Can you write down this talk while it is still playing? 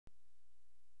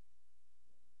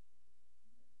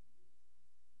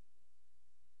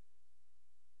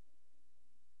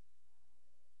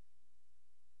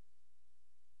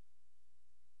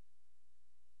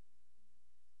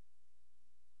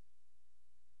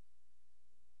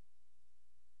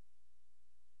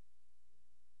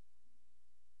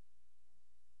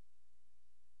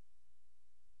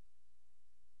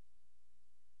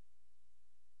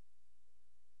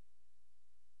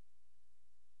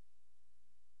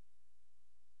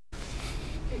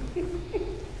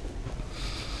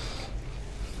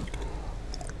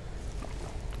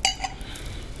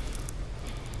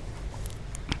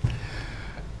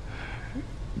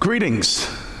Greetings.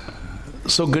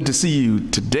 So good to see you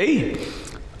today,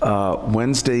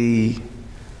 Wednesday,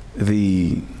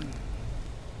 the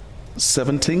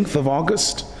 17th of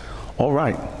August. All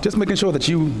right, just making sure that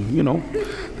you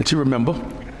remember.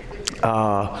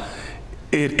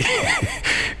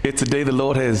 It's a day the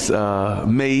Lord has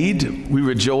made. We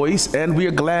rejoice and we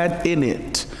are glad in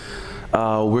it.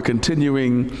 We're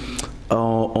continuing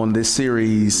on this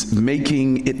series,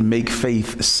 Making It Make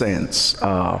Faith Sense.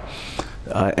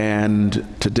 And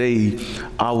today,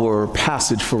 our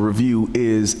passage for review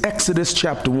is Exodus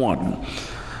chapter 1.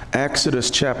 Exodus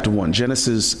chapter 1.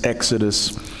 Genesis,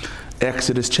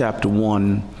 Exodus chapter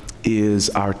 1 is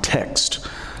our text.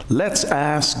 Let's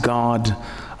ask God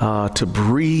to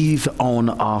breathe on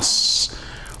us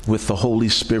with the Holy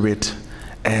Spirit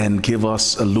and give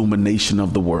us illumination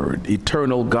of the word.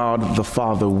 Eternal God the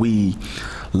Father, we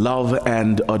love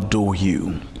and adore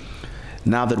you.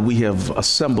 Now that we have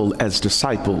assembled as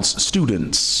disciples,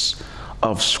 students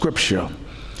of Scripture,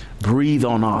 breathe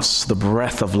on us the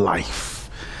breath of life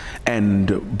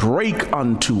and break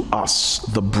unto us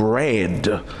the bread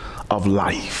of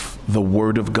life, the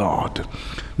Word of God.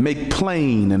 Make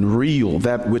plain and real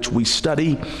that which we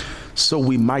study, so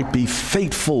we might be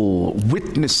faithful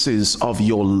witnesses of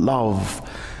your love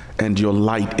and your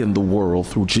light in the world.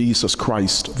 Through Jesus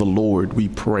Christ the Lord, we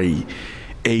pray.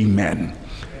 Amen.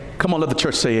 Come on, let the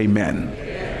church say amen.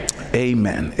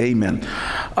 Amen. Amen.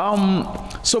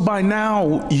 So by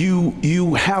now,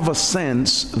 you have a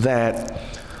sense that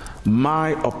my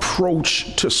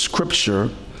approach to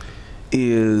Scripture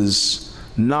is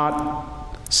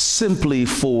not simply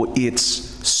for its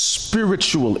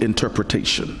spiritual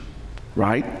interpretation,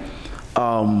 right?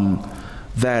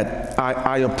 That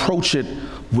I approach it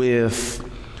with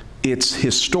its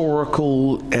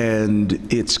historical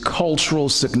and its cultural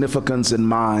significance in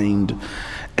mind,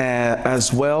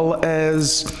 as well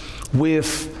as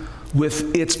with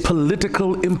its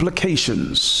political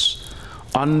implications,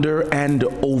 under and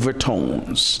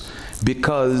overtones,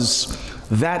 because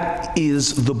that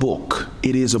is the book.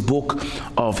 It is a book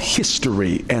of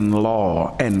history and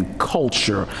law and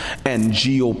culture and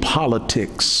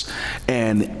geopolitics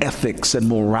and ethics and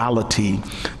morality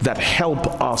that help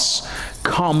us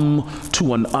come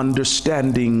to an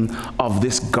understanding of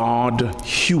this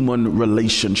God-human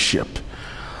relationship.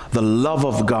 The love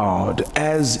of God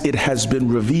as it has been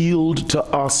revealed to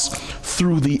us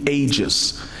through the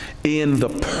ages in the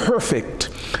perfect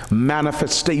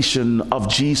manifestation of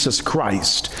Jesus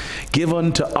Christ,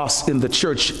 given to us in the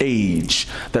church age,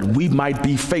 that we might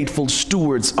be faithful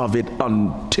stewards of it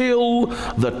until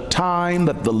the time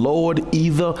that the Lord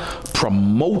either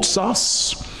promotes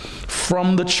us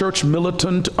from the church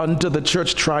militant unto the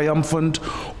church triumphant,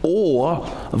 or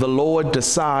the Lord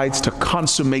decides to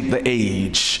consummate the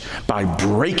age by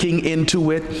breaking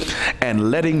into it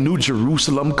and letting New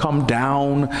Jerusalem come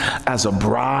down as a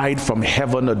bride from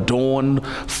heaven adorned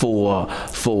for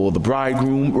the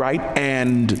bridegroom, right?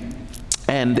 And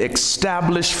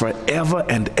establish forever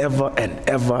and ever and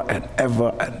ever and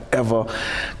ever and ever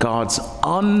God's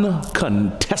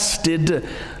uncontested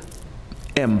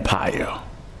empire.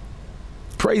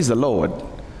 Praise the Lord.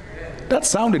 That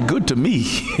sounded good to me.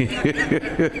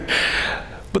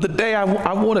 But today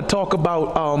I want to talk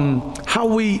about how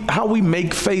we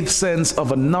make faith sense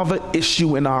of another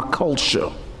issue in our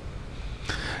culture.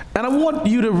 And I want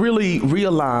you to really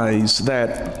realize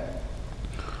that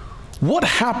what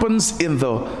happens in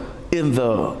the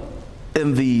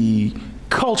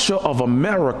culture of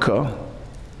America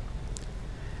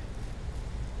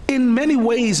in many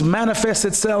ways manifests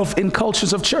itself in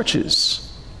cultures of churches.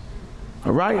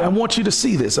 All right, I want you to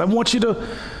see this. I want you to,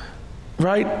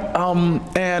 right?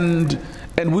 And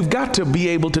we've got to be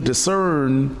able to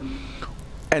discern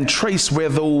and trace where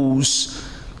that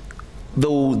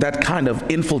kind of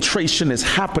infiltration is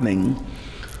happening,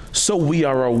 so we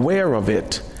are aware of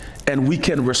it and we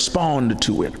can respond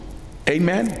to it.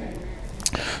 Amen.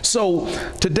 So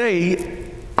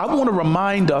today, I want to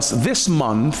remind us this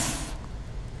month,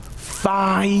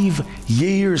 5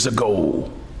 years ago,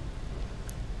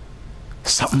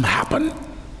 something happened.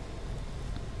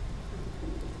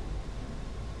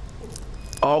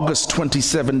 August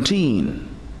 2017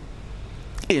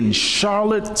 in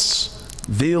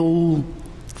Charlottesville,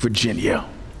 Virginia.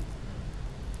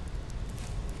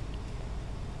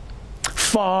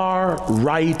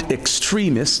 Far-right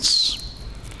extremists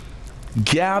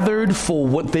gathered for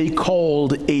what they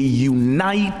called a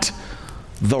Unite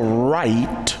the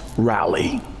Right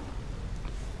rally.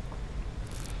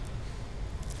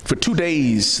 For 2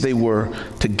 days they were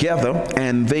together,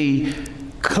 and they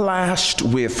clashed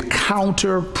with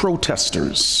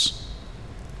counter-protesters,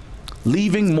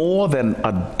 leaving more than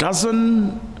a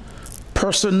dozen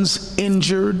persons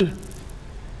injured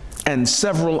and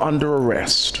several under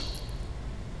arrest.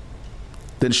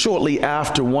 Then shortly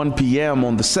after 1 p.m.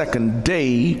 on the second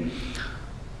day,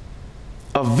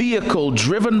 a vehicle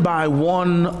driven by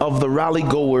one of the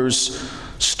rally-goers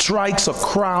strikes a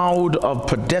crowd of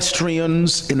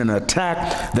pedestrians in an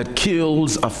attack that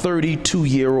kills a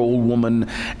 32-year-old woman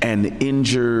and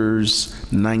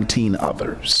injures 19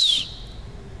 others.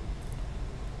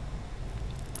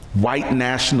 White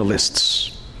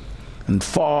nationalists and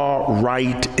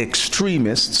far-right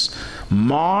extremists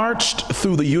marched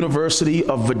through the University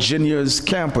of Virginia's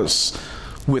campus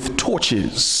with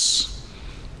torches.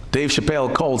 Dave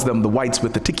Chappelle calls them the whites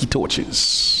with the tiki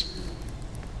torches.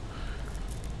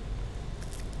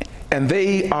 And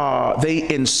they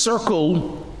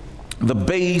encircle the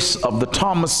base of the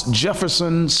Thomas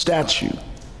Jefferson statue.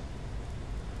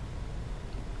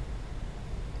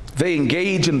 They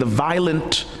engage in the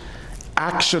violent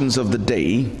actions of the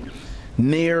day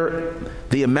near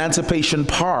the Emancipation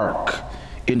Park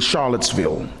in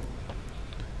Charlottesville,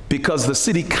 because the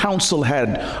city council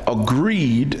had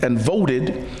agreed and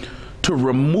voted to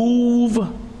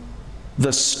remove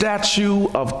the statue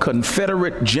of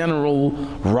Confederate General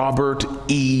Robert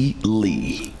E.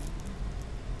 Lee.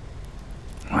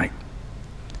 Right.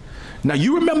 Now,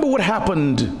 you remember what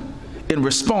happened in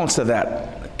response to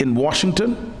that in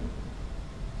Washington?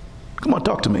 Come on,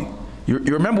 talk to me. You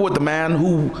remember what the man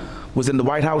who was in the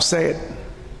White House said?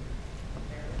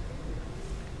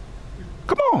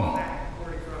 Come on.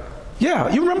 Yeah,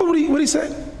 you remember what he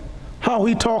said? How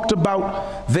he talked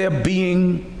about there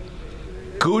being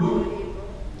good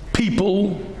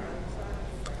people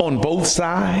on both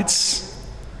sides,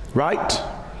 right?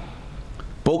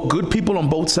 Both good people on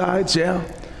both sides, yeah.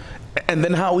 And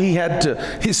then how he had to,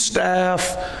 his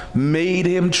staff made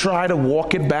him try to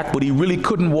walk it back, but he really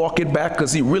couldn't walk it back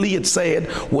because he really had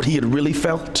said what he had really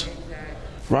felt,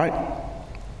 right?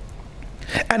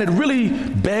 And it really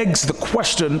begs the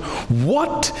question,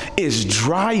 what is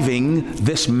driving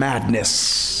this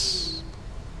madness?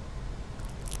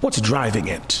 What's driving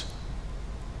it?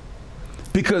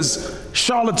 Because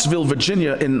Charlottesville,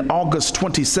 Virginia in August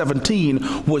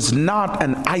 2017 was not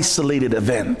an isolated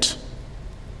event.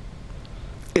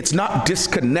 It's not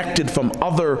disconnected from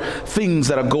other things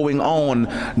that are going on,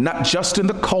 not just in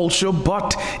the culture,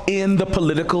 but in the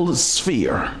political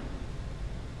sphere.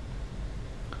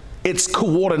 It's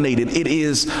coordinated. It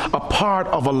is a part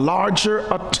of a larger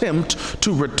attempt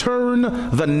to return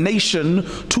the nation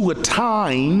to a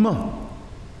time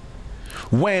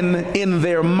when, in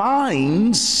their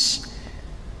minds,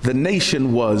 the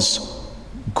nation was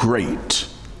great.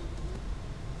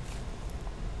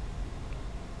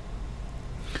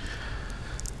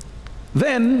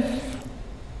 Then,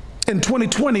 in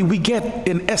 2020, we get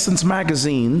in Essence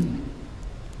magazine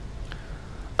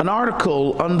an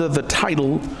article under the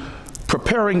title,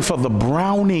 "Preparing for the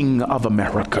Browning of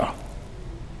America."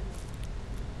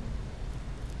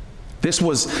 This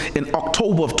was in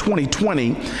October of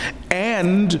 2020,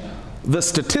 and the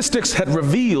statistics had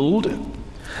revealed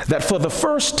that for the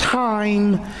first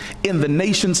time in the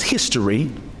nation's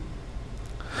history,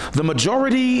 the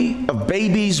majority of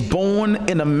babies born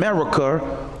in America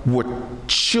were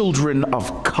children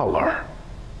of color.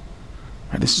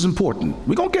 Right, this is important.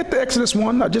 We're going to get to Exodus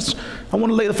 1. I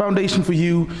want to lay the foundation for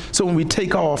you so when we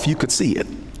take off, you could see it.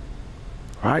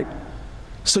 Right?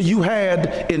 So you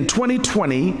had in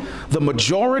 2020, the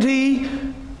majority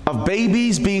of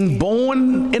babies being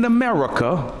born in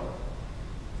America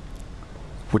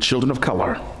were children of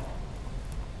color.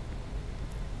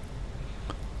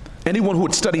 Anyone who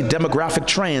had studied demographic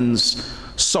trends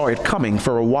saw it coming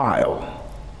for a while.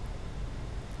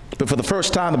 But for the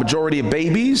first time, the majority of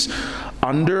babies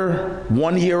under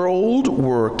 1 year old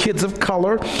were kids of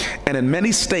color, and in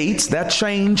many states, that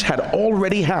change had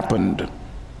already happened.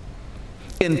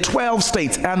 In 12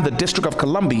 states and the District of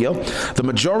Columbia, the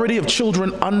majority of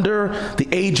children under the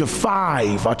age of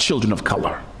 5 are children of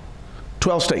color.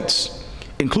 12 states,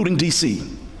 including DC.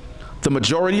 The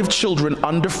majority of children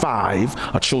under 5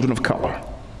 are children of color.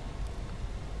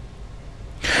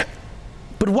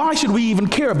 But why should we even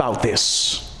care about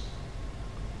this?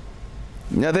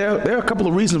 Now, there are a couple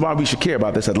of reasons why we should care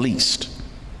about this, at least.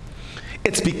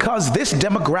 It's because this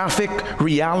demographic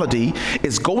reality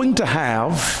is going to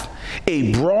have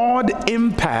a broad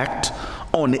impact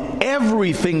on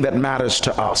everything that matters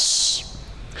to us.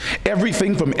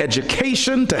 Everything from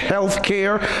education to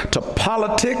healthcare to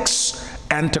politics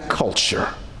and to culture.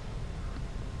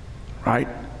 right?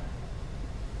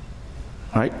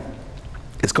 Right?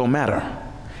 It's going to matter.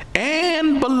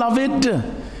 And beloved,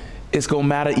 it's going to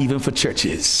matter even for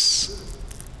churches.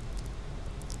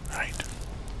 Right?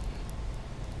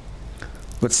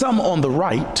 But some on the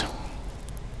right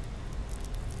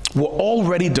were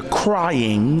already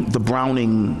decrying the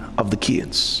browning of the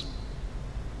kids.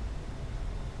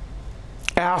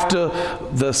 After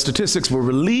the statistics were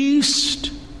released,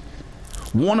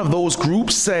 one of those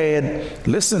groups said,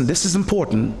 listen, this is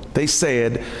important. They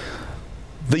said,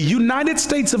 the United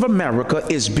States of America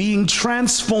is being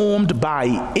transformed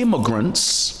by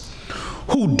immigrants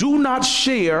who do not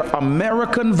share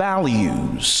American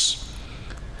values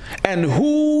and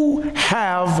who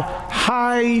have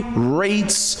high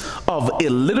rates of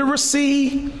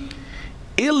illiteracy,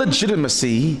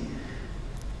 illegitimacy,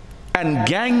 and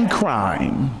gang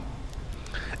crime,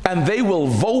 and they will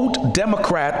vote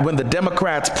Democrat when the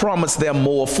Democrats promise them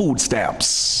more food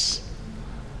stamps.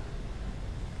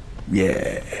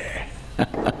 Yeah.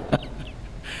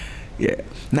 Yeah.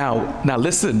 Now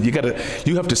listen,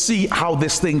 you have to see how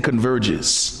this thing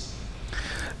converges.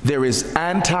 There is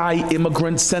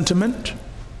anti-immigrant sentiment.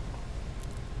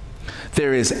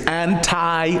 There is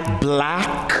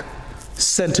anti-black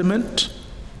sentiment.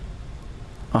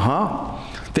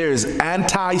 There's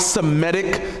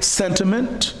anti-Semitic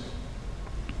sentiment,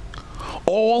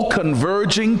 all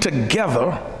converging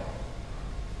together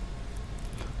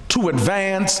to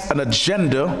advance an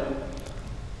agenda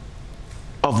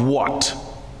of what?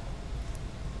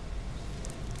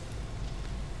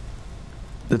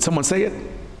 Did someone say it?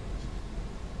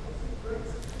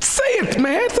 Say it,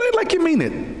 man. Say it like you mean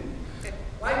it.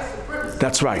 White supremacy.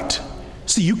 That's right.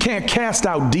 See, you can't cast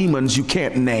out demons you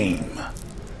can't name.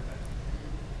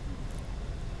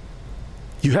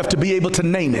 You have to be able to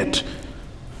name it.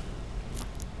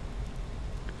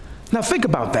 Now think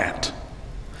about that.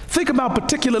 Think about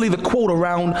particularly the quote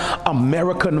around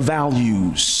American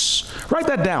values. Write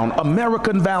that down,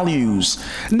 American values.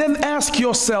 And then ask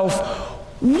yourself,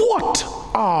 what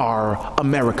are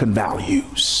American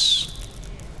values?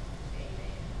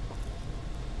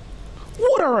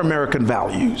 What are American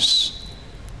values?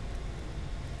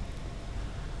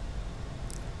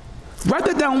 Write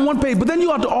that down on one page, but then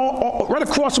you ought to, right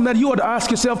across from that, you ought to ask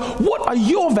yourself, what are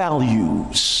your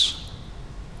values?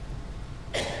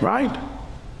 Right?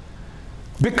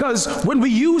 Because when we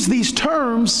use these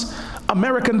terms,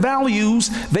 American values,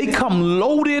 they come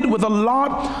loaded with a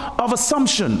lot of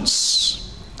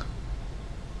assumptions.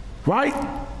 Right?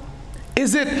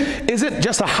 Is it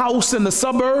just a house in the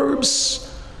suburbs?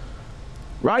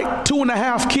 Right?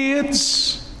 2.5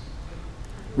 kids?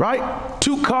 Right?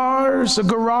 2 cars, a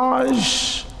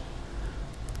garage.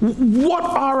 What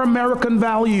are American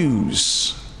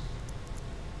values?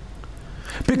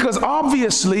 Because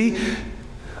obviously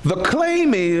the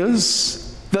claim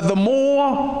is that the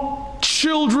more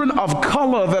children of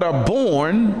color that are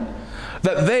born,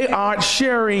 that they aren't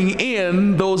sharing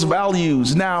in those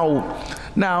values. Now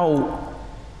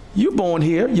you're born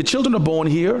here, your children are born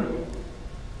here,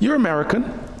 you're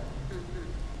American.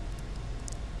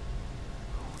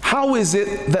 How is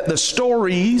it that the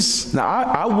stories, now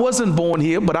I wasn't born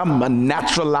here, but I'm a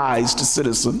naturalized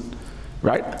citizen,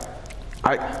 right?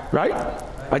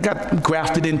 I got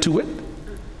grafted into it,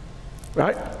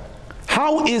 right?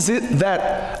 How is it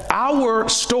that our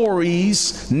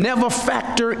stories never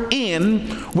factor in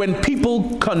when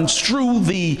people construe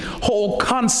the whole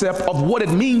concept of what it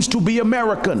means to be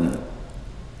American?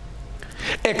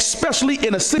 Especially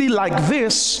in a city like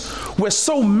this, where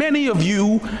so many of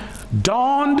you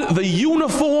donned the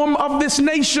uniform of this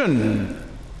nation.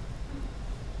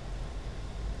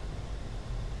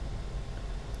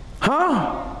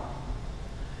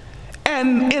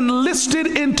 And enlisted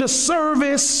into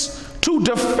service to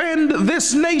defend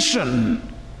this nation.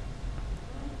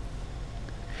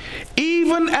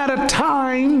 Even at a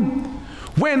time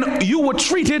when you were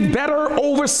treated better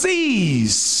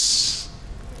overseas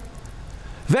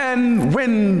than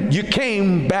when you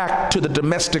came back to the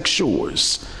domestic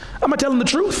shores. Am I telling the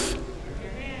truth?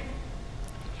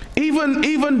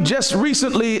 Even just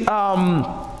recently, some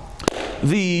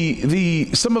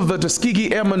of the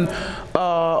Tuskegee Airmen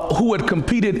who had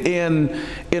competed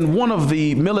in one of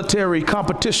the military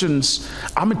competitions,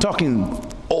 I'm talking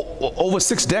over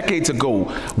 6 decades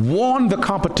ago, won the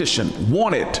competition,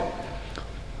 won it,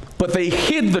 but they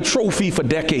hid the trophy for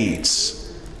decades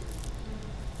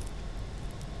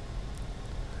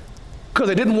because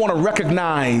they didn't want to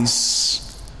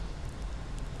recognize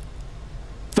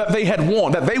that they had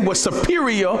won, that they were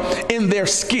superior in their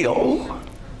skill.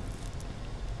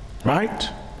 Right?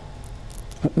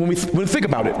 When we think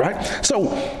about it, right? So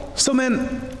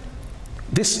then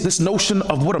this notion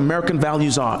of what American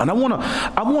values are. And I want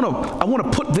to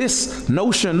put this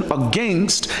notion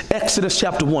against Exodus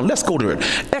chapter 1. Let's go to it.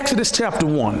 Exodus chapter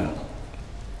 1.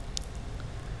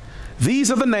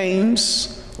 These are the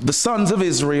names of the sons of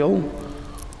Israel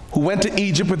who went to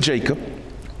Egypt with Jacob,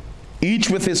 each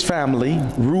with his family: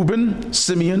 Reuben,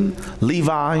 Simeon,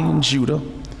 Levi, and Judah,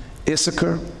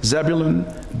 Issachar, Zebulun,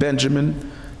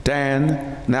 Benjamin,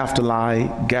 Dan, Naphtali,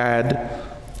 Gad,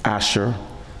 Asher.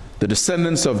 The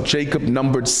descendants of Jacob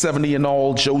numbered 70 in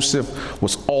all. Joseph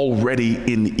was already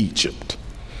in Egypt.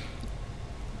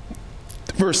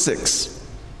 Verse 6.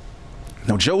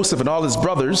 Now Joseph and all his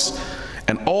brothers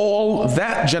and all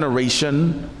that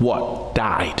generation, what?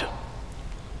 Died.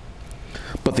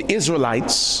 But the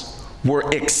Israelites were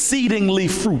exceedingly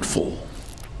fruitful.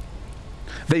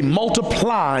 They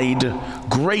multiplied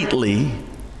greatly,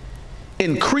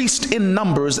 increased in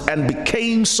numbers, and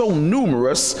became so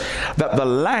numerous that the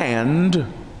land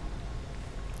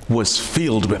was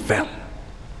filled with them.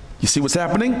 You see what's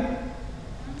happening?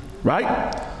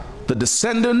 Right? The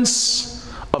descendants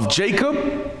of Jacob,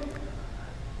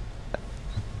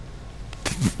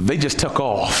 they just took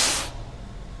off.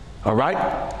 All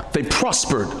right? They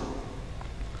prospered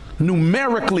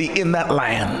numerically in that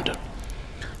land,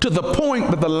 to the point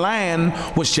that the land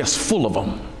was just full of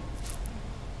them.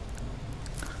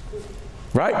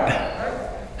 Right?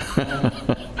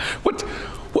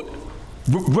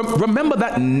 Remember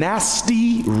that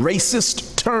nasty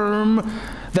racist term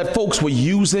that folks were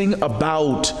using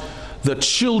about the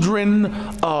children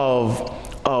of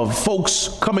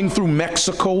folks coming through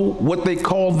Mexico, what they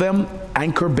called them?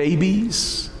 Anchor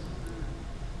babies.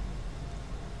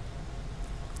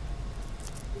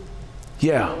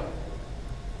 Yeah,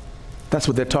 that's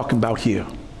what they're talking about here,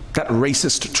 that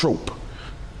racist trope.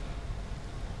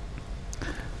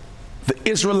 The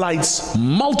Israelites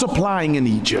multiplying in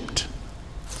Egypt,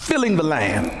 filling the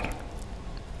land.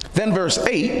 Then verse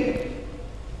 8,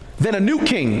 then a new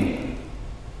king,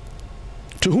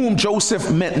 to whom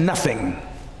Joseph meant nothing,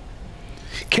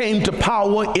 came to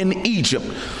power in Egypt.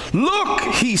 Look,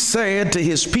 he said to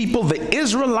his people, the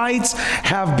Israelites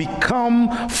have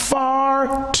become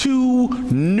far too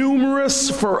numerous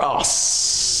for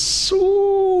us.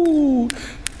 Ooh.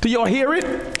 Do y'all hear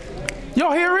it?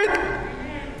 Y'all hear it?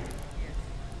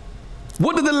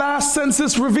 What did the last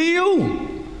census reveal?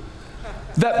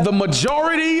 That the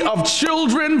majority of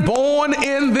children born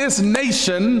in this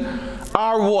nation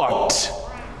are what?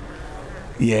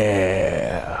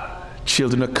 Yeah.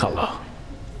 Children of color.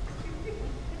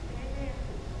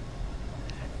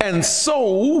 And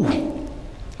so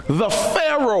the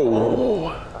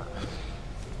Pharaoh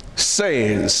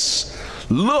says,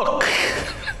 look,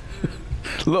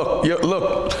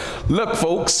 look,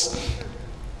 folks,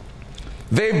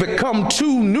 they've become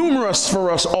too numerous for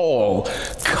us all.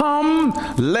 Come,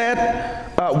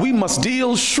 we must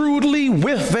deal shrewdly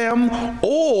with them,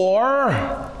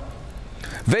 or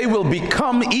they will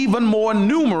become even more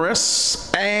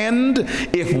numerous, and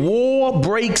if war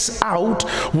breaks out,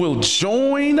 will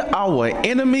join our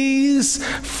enemies,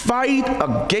 fight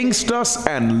against us,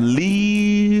 and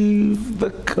leave the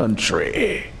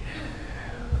country.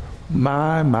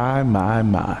 My.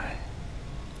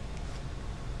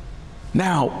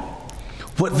 Now,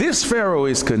 what this Pharaoh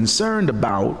is concerned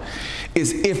about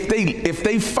is if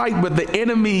they fight with the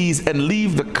enemies and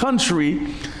leave the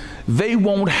country, they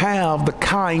won't have the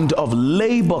kind of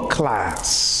labor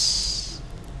class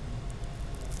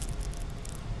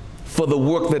for the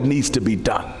work that needs to be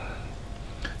done.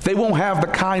 They won't have the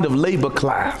kind of labor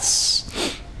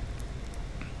class.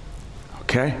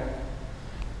 Okay?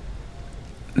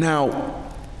 Now,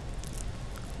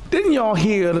 didn't y'all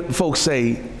hear folks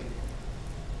say,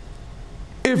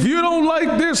 if you don't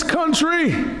like this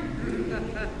country,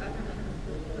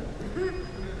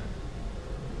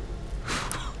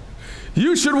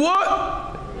 you should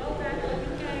what?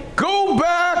 Go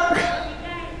back.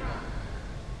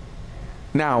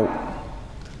 Now,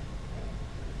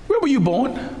 where were you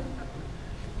born?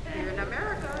 Here in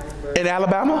America. In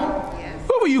Alabama? Yes.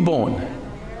 Where were you born?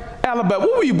 Alabama.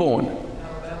 Where were you born?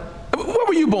 Where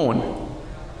were you born?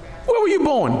 Where were you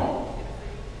born?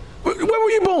 Where were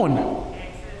you born?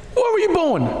 Where were you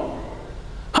born?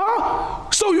 Huh?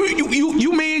 So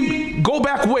you mean go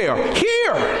back where?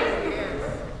 Here.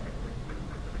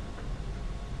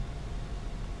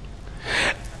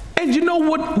 And you know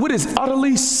what is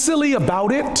utterly silly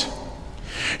about it?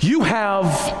 You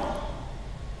have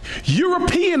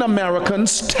European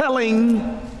Americans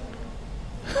telling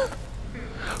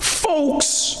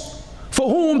folks for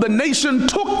whom the nation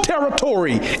took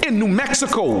territory in New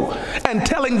Mexico and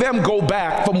telling them go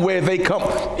back from where they come.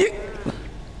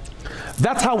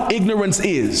 That's how ignorance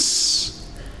is.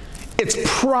 It's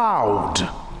proud,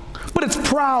 but it's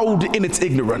proud in its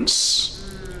ignorance.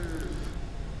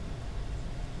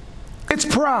 It's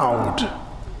proud.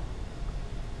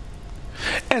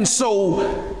 And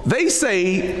so they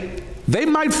say they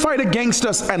might fight against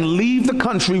us and leave the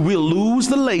country, we'll lose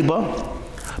the labor.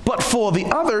 But for the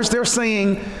others, they're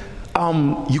saying,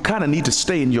 you kind of need to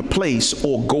stay in your place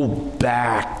or go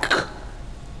back.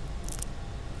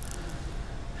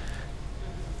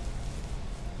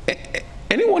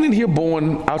 Anyone in here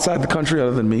born outside the country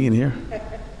other than me in here?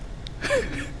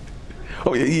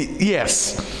 Oh,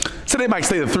 yes. So they might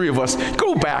say, the three of us,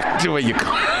 go back to where you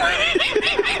come.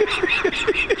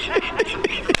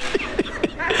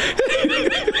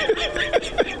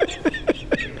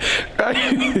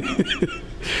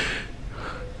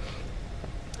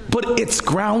 But it's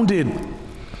grounded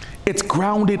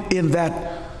in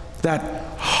that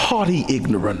haughty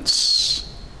ignorance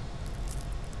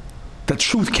that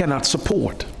truth cannot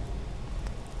support.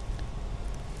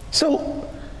 So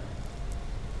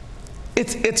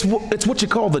it's what you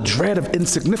call the dread of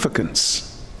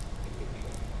insignificance.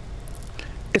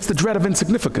 It's the dread of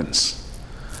insignificance.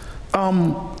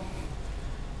 Then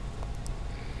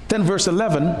verse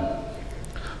 11,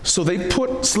 so they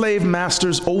put slave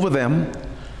masters over them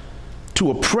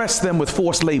to oppress them with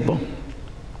forced labor.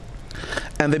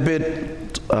 And they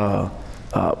built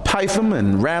Pithom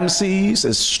and Ramses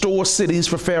as store cities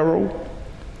for Pharaoh.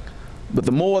 But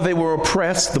the more they were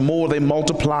oppressed, the more they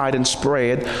multiplied and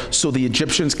spread. So the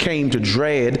Egyptians came to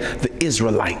dread the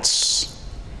Israelites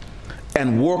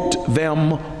and worked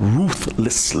them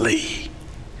ruthlessly.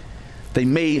 They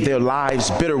made their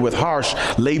lives bitter with harsh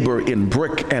labor in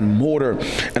brick and mortar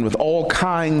and with all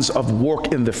kinds of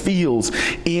work in the fields.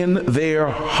 In their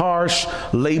harsh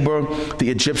labor, the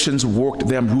Egyptians worked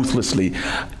them ruthlessly.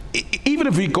 Even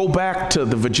if we go back to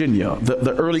the Virginia,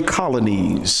 the early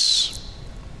colonies,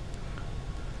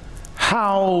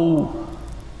 how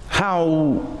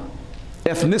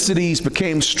ethnicities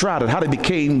became strated, how they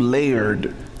became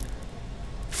layered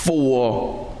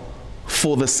for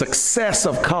the success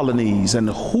of colonies and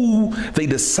who they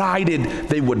decided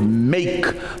they would make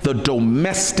the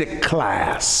domestic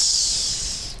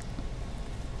class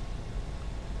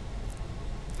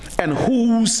and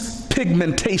whose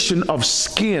pigmentation of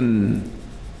skin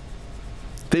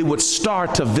they would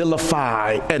start to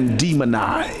vilify and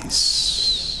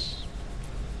demonize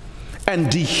and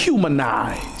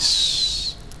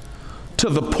dehumanize to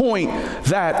the point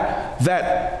that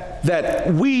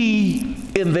we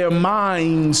in their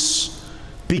minds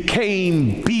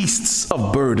became beasts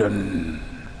of burden.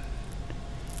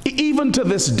 Even to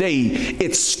this day,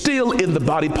 it's still in the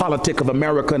body politic of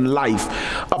American life,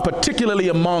 particularly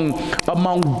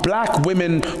among black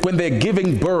women when they're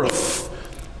giving birth,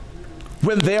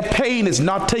 when their pain is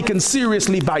not taken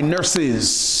seriously by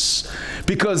nurses,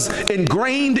 because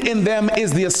ingrained in them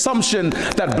is the assumption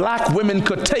that black women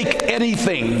could take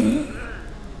anything.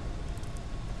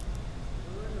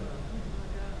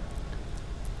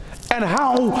 And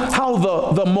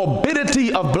how the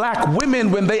morbidity of black women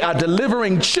when they are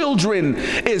delivering children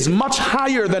is much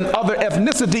higher than other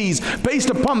ethnicities based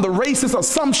upon the racist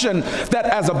assumption that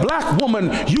as a black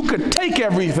woman you could take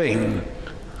everything.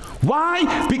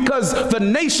 Why? Because the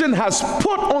nation has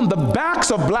put on the backs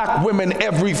of black women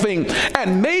everything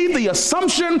and made the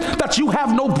assumption that you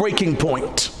have no breaking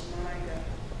point.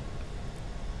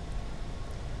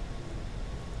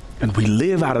 And we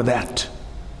live out of that.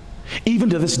 Even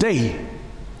to this day.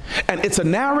 And it's a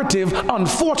narrative,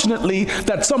 unfortunately,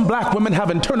 that some black women have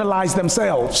internalized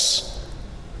themselves.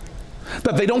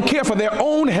 That they don't care for their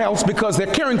own health because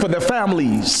they're caring for their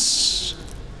families.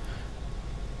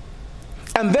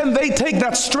 And then they take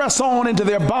that stress on into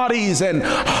their bodies, and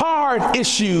heart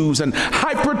issues and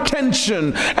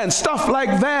hypertension and stuff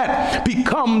like that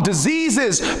become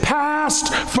diseases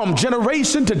passed from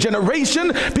generation to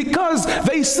generation because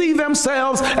they see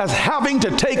themselves as having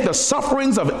to take the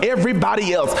sufferings of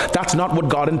everybody else. That's not what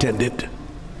God intended.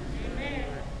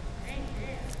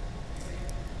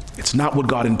 It's not what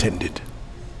God intended.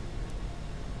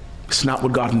 It's not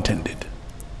what God intended.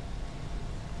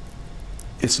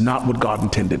 It's not what God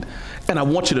intended. And I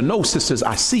want you to know, sisters,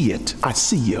 I see it. I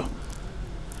see you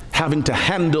having to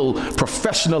handle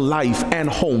professional life and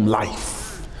home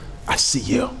life. I see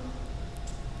you.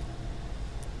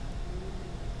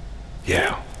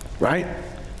 Yeah, right?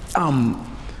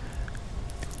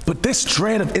 But this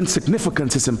dread of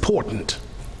insignificance is important.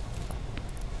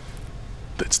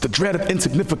 It's the dread of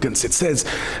insignificance. It says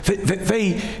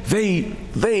they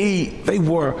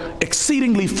were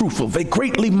exceedingly fruitful. They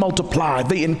greatly multiplied.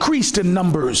 They increased in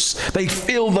numbers. They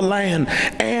filled the land.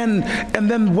 And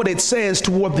then what it says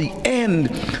toward the end,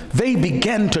 they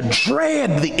began to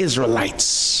dread the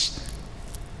Israelites.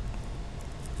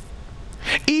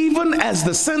 Even as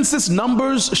the census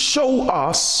numbers show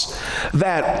us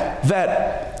that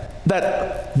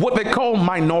what they call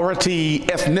minority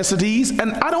ethnicities,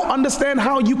 and I don't understand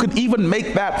how you could even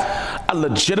make that a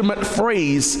legitimate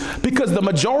phrase, because the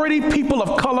majority people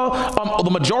of color, the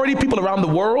majority people around the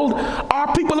world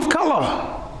are people of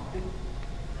color.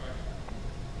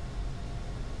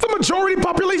 The majority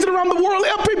population around the world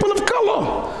are people of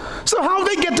color. So how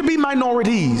they get to be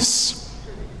minorities?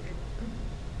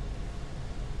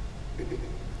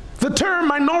 The term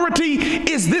minority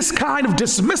is this kind of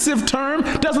dismissive term.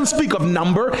 Doesn't speak of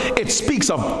number, it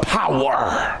speaks of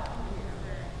power.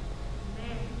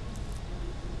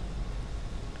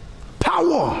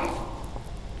 Power.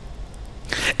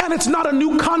 And it's not a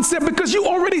new concept because you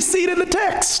already see it in the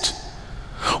text.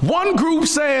 One group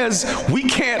says we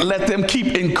can't let them keep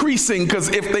increasing, because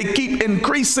if they keep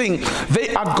increasing,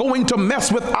 they are going to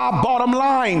mess with our bottom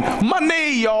line.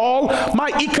 Money, y'all.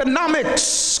 My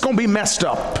economics gonna be messed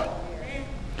up.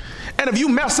 And if you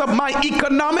mess up my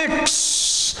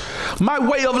economics, my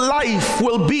way of life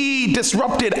will be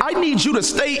disrupted. I need you to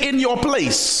stay in your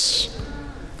place.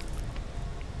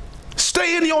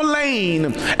 Stay in your lane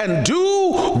and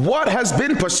do what has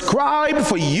been prescribed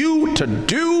for you to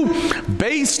do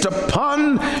based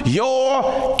upon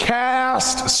your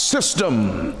caste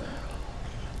system.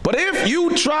 But if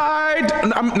you tried,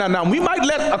 now we might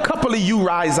let a couple of you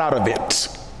rise out of it.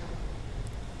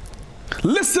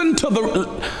 Listen,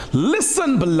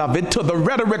 beloved, to the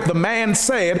rhetoric the man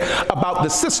said about the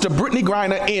sister Brittany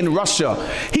Griner in Russia.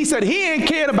 He said he ain't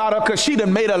cared about her because she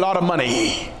done made a lot of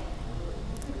money.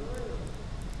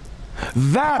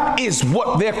 That is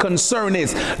what their concern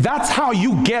is. That's how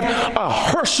you get a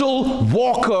Herschel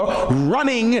Walker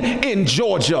running in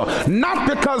Georgia. Not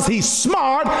because he's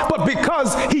smart, but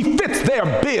because he fits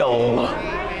their bill.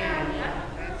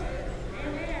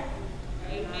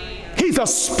 He's a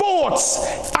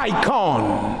sports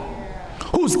icon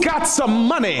who's got some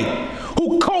money,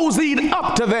 who cozied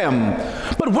up to them.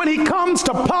 But when he comes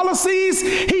to policies,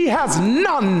 he has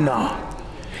none.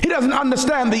 He doesn't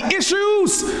understand the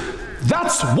issues.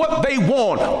 That's what they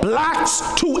want,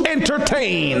 blacks to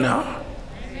entertain.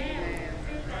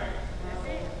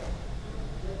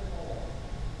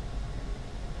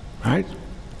 Right?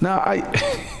 Now,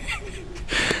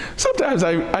 sometimes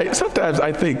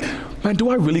I think, man, do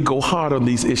I really go hard on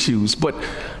these issues? But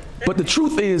the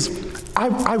truth is,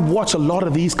 I watch a lot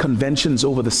of these conventions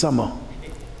over the summer,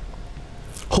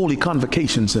 holy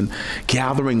convocations and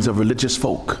gatherings of religious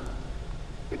folk,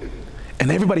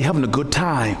 and everybody having a good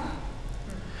time.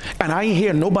 And I ain't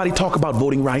hear nobody talk about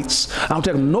voting rights. I don't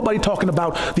hear nobody talking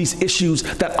about these issues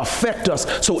that affect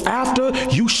us. So after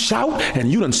you shout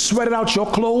and you done sweated out your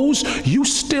clothes, you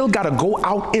still got to go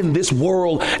out in this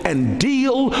world and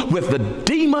deal with the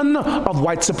demon of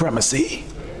white supremacy.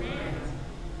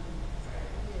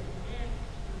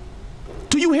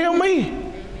 Do you hear me?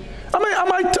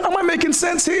 Am I making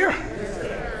sense here?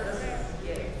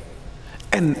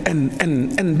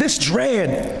 And this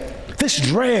dread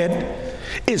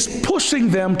is pushing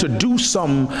them to do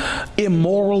some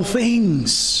immoral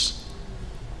things.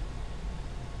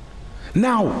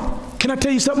 Now, can I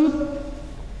tell you something?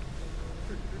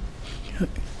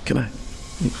 Can I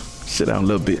sit down a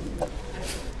little bit?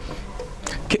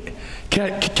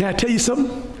 Can I tell you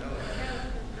something?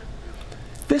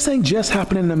 This ain't just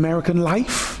happening in American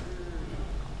life.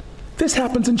 This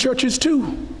happens in churches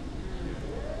too.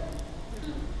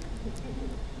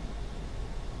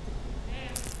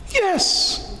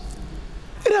 Yes,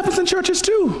 it happens in churches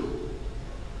too.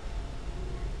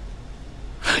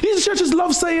 These churches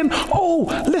love saying, oh,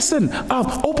 listen,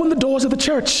 open the doors of the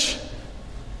church.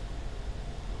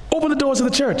 Open the doors of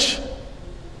the church.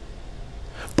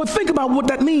 But think about what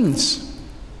that means.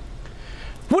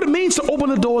 What it means to open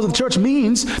the doors of the church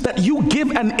means that you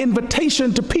give an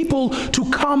invitation to people to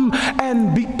come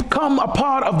and become a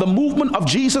part of the movement of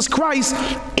Jesus Christ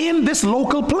in this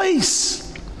local place.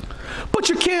 But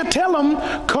you can't tell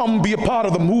them, come be a part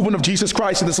of the movement of Jesus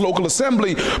Christ in this local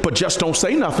assembly, but just don't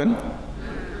say nothing.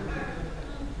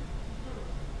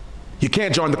 You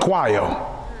can't join the choir.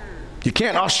 You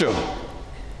can't usher.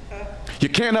 You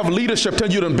can't have leadership till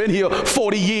you've been here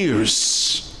 40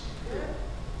 years.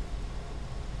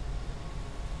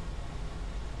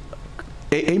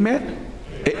 Amen?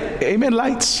 Amen,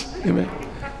 lights? Amen.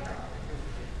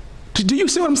 Do you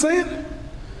see what I'm saying?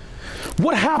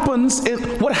 What happens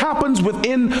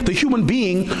within the human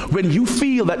being when you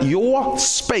feel that your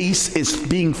space is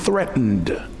being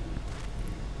threatened?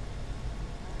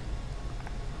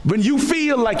 When you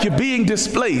feel like you're being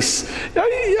displaced,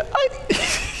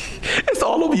 it's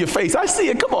all over your face. I see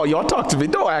it. Come on, y'all, talk to me.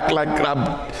 Don't act like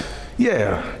I'm,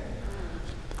 yeah.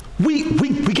 We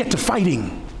get to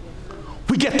fighting.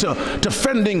 We get to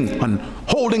defending and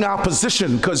holding our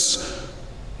position because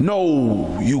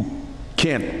no, you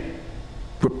can't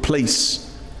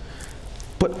replace.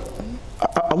 But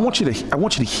I want you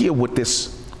to hear what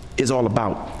this is all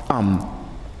about.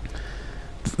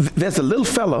 There's a little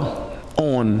fella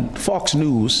on Fox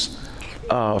News.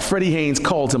 Freddie Haynes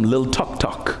calls him Lil Tuk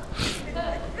Tuk.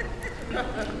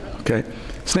 Okay,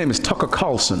 his name is Tucker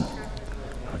Carlson.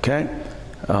 Okay,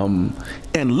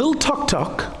 and Lil Tuk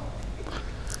Tuk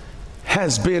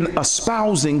has been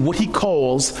espousing what he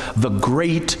calls the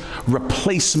great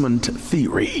replacement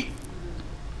theory.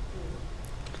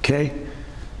 Okay,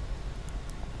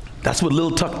 that's what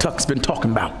Lil Tuk Tuk's been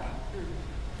talking about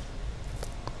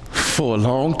for a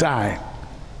long time.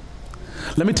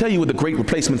 Let me tell you what the great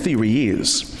replacement theory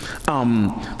is.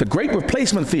 The great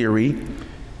replacement theory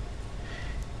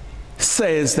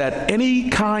says that any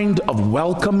kind of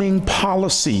welcoming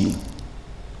policy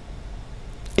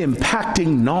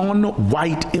impacting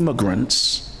non-white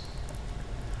immigrants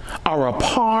are a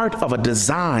part of a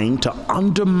design to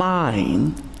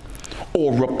undermine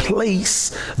or replace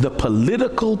the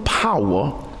political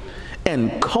power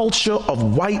and culture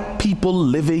of white people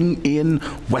living in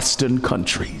Western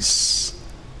countries.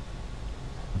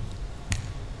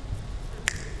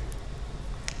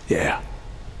 Yeah,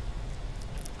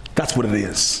 that's what it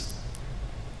is.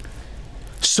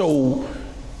 So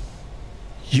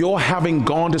you're having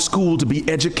gone to school to be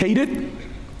educated,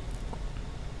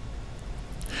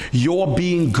 you're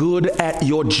being good at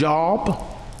your job,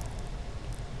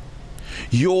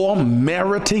 you're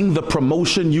meriting the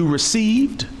promotion you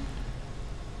received,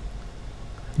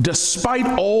 despite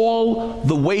all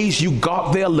the ways you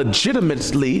got there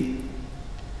legitimately,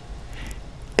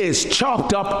 is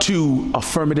chalked up to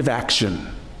affirmative action,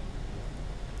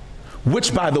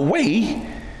 which, by the way,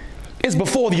 is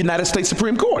before the United States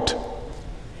Supreme Court.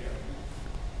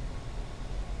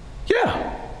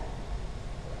 Yeah.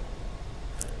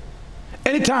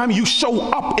 Anytime you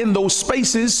show up in those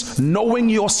spaces knowing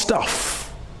your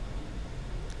stuff,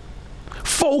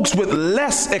 folks with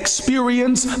less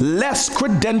experience, less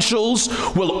credentials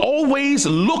will always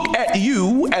look at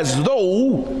you as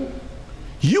though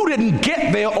you didn't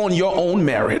get there on your own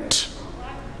merit.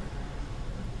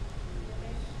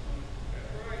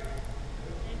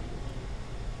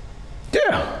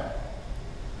 Yeah.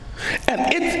 And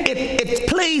it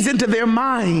plays into their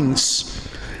minds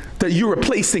that you're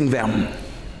replacing them.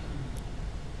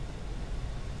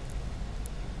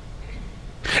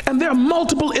 And there are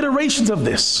multiple iterations of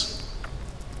this.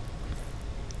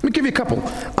 Let me give you a couple.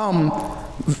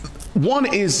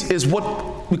 One is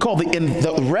what we call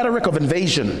the rhetoric of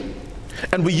invasion.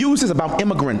 And we use this about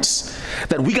immigrants,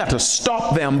 that we got to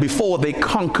stop them before they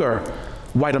conquer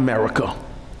white America.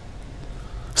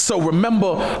 So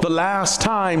remember the last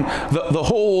time the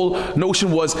whole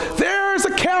notion was, there's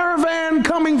a caravan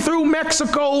coming through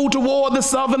Mexico toward the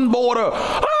southern border.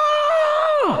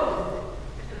 Ah!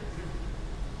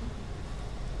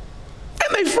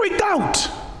 And they freaked out.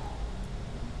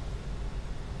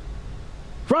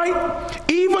 Right?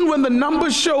 Even when the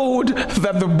numbers showed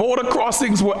that the border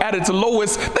crossings were at its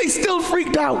lowest, they still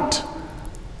freaked out.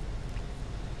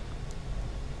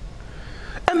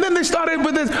 And then they started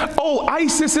with this, oh,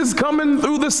 ISIS is coming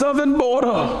through the southern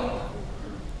border.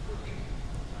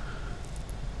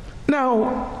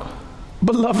 Now,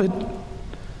 beloved,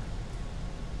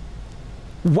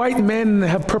 white men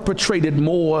have perpetrated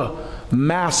more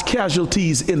mass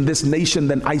casualties in this nation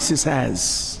than ISIS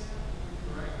has.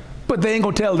 But they ain't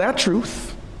gonna tell that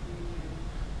truth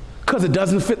because it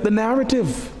doesn't fit the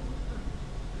narrative.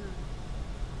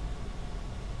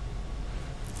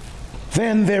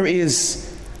 Then there is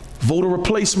voter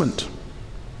replacement.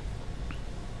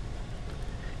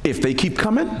 If they keep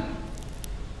coming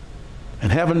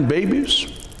and having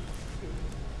babies,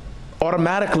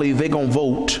 automatically they're gonna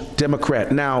vote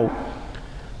Democrat. Now,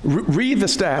 read the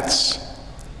stats.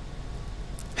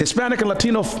 Hispanic and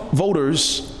Latino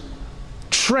voters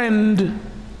trend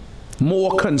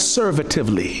more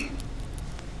conservatively.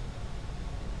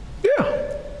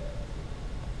 Yeah.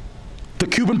 The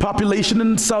Cuban population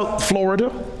in South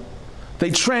Florida, they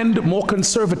trend more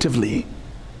conservatively.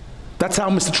 That's how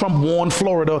Mr. Trump won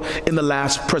Florida in the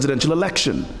last presidential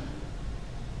election.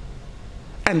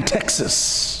 And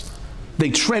Texas, They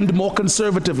trend more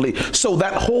conservatively. So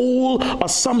that whole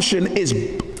assumption is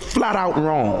flat out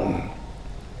wrong.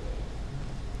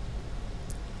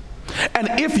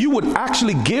 And if you would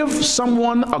actually give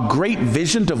someone a great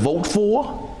vision to vote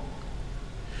for,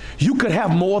 you could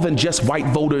have more than just white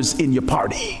voters in your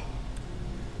party.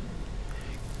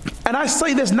 And I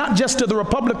say this not just to the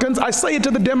Republicans, I say it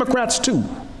to the Democrats too.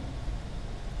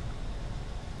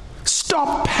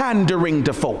 Stop pandering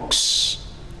to folks.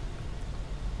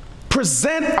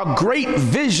 Present a great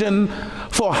vision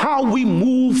for how we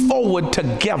move forward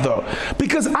together.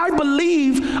 Because I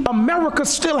believe America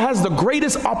still has the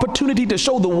greatest opportunity to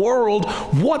show the world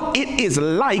what it is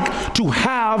like to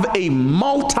have a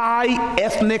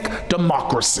multi-ethnic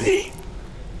democracy.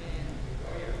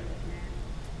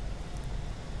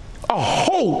 A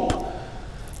hope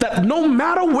that no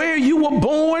matter where you were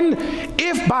born,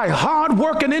 if by hard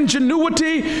work and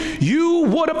ingenuity you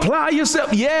would apply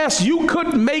yourself, yes, you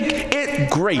could make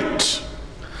it great.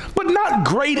 But not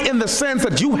great in the sense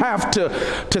that you have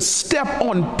to step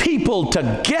on people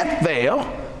to get there,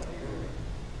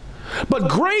 but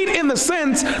great in the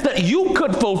sense that you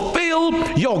could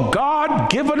fulfill your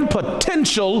God-given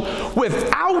potential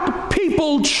without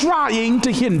people trying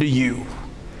to hinder you.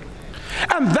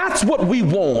 And that's what we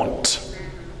want.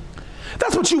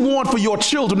 That's what you want for your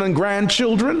children and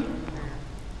grandchildren.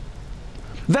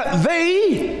 That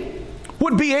they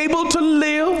would be able to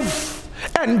live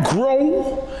and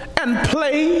grow and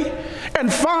play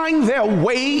and find their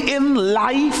way in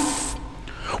life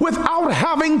without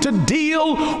having to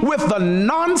deal with the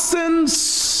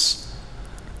nonsense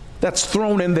that's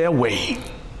thrown in their way.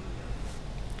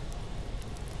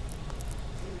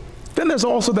 Then there's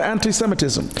also the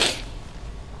anti-Semitism.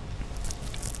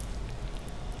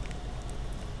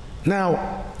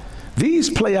 Now,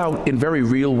 these play out in very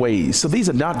real ways. So these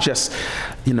are not just,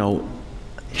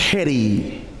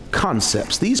 heady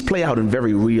concepts. These play out in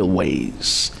very real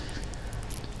ways.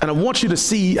 And I want you to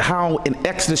see how in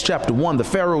Exodus chapter 1, the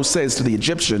Pharaoh says to the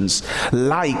Egyptians,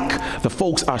 like the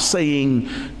folks are saying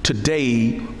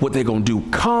today what they're going to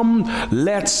do. Come,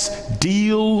 let's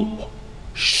deal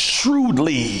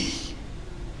shrewdly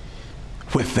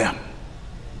with them.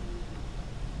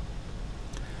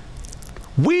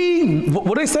 What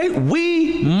do they say?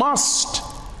 We must.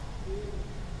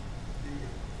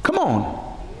 Come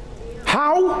on.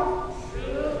 How?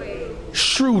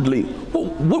 Shrewdly.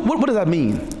 What does that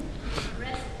mean?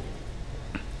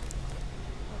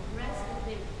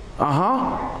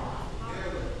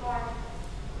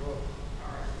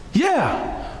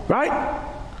 Yeah, right?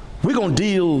 We're going to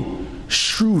deal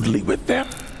shrewdly with them.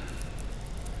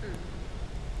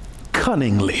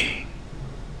 Cunningly.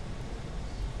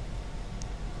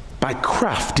 By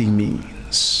crafty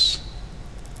means.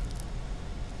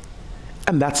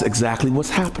 And that's exactly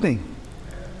what's happening.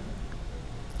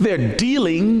 They're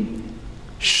dealing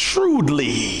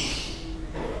shrewdly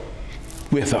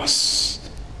with us.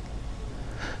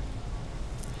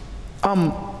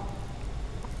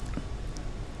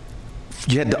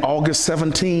 You had the August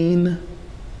 17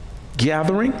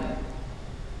 gathering.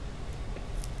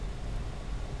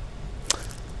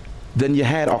 Then you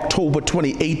had October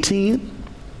 2018.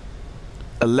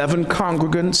 11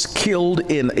 congregants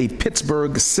killed in a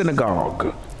Pittsburgh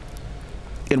synagogue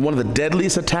in one of the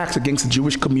deadliest attacks against the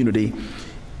Jewish community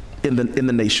in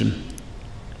the nation.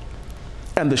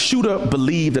 And the shooter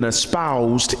believed and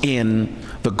espoused in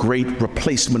the Great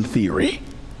Replacement theory.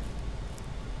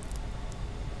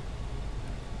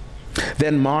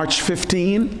 Then March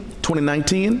 15,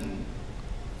 2019,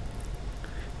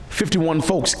 51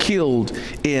 folks killed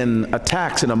in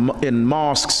attacks in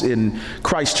mosques in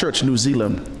Christchurch, New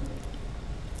Zealand.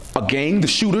 Again, the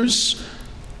shooters'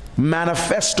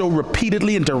 manifesto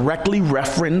repeatedly and directly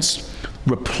referenced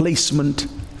replacement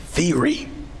theory.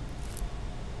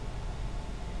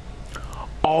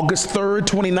 August 3rd,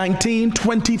 2019,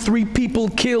 23 people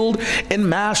killed in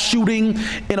mass shooting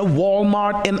in a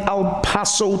Walmart in El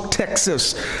Paso,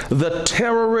 Texas. The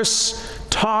terrorists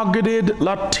targeted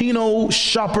Latino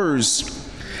shoppers,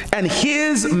 and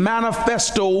his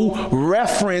manifesto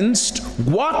referenced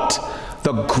what?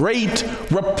 The Great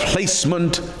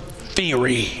Replacement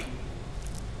theory.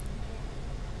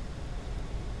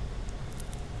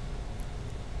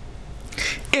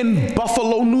 In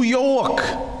Buffalo, New York,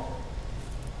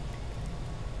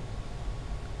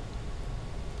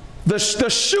 the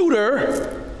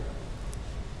shooter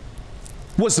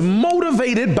was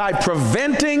motivated by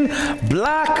preventing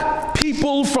black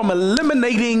people from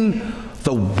eliminating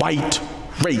the white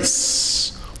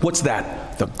race. What's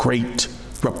that? The Great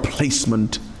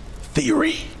Replacement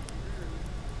theory.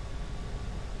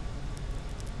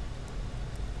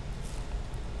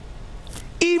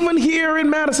 even here in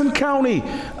Madison County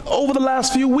over the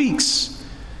last few weeks,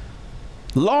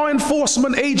 law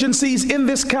enforcement agencies in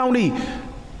this county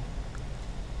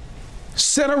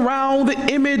sent around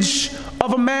the image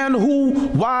of a man who,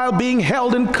 while being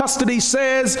held in custody,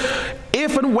 says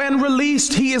if and when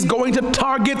released, he is going to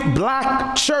target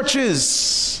black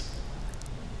churches.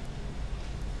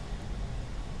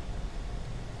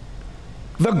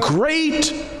 The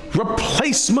great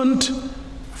replacement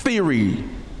theory.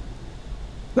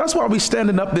 That's why we're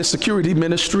standing up this security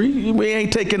ministry. We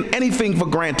ain't taking anything for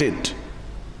granted.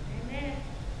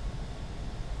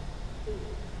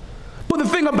 But the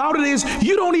thing about it is,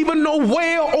 you don't even know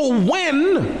where or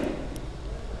when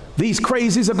these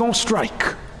crazies are going to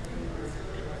strike.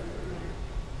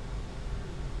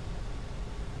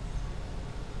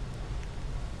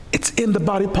 It's in the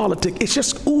body politic. It's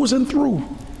just oozing through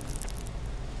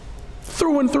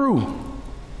and through,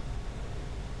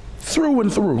 through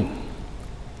and through.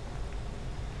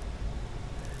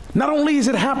 Not only is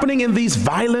it happening in these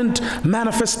violent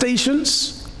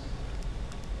manifestations,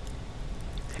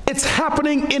 it's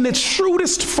happening in its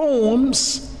shrewdest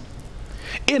forms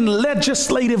in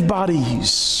legislative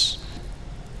bodies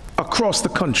across the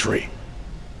country.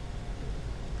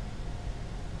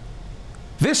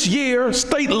 This year,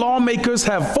 state lawmakers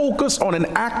have focused on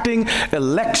enacting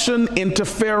election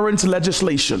interference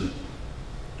legislation,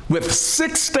 with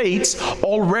 6 states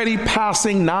already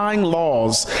passing 9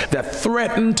 laws that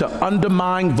threaten to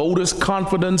undermine voters'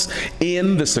 confidence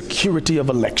in the security of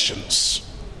elections.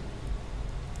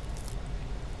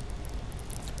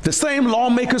 The same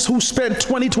lawmakers who spent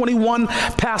 2021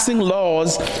 passing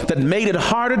laws that made it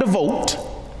harder to vote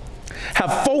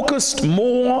have focused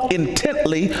more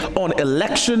intently on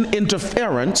election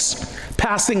interference,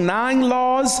 passing 9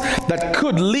 laws that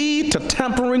could lead to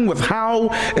tampering with how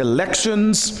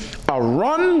elections are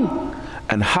run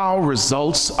and how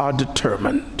results are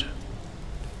determined.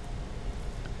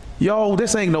 Yo,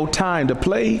 this ain't no time to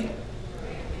play.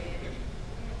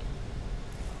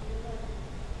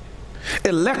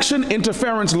 Election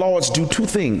interference laws do 2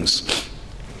 things.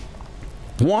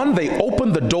 1, they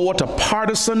open the door to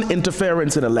partisan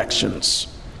interference in elections.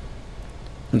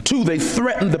 And 2, they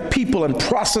threaten the people and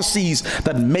processes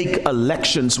that make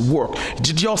elections work.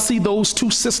 Did y'all see those 2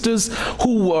 sisters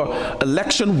who were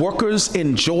election workers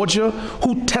in Georgia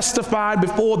who testified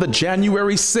before the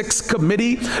January 6th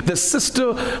committee? The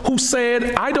sister who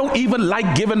said, I don't even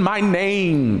like giving my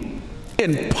name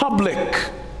in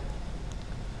public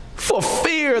for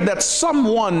fear that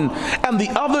someone and the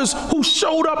others who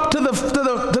showed up to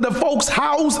the folks'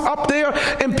 house up there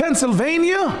in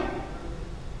Pennsylvania.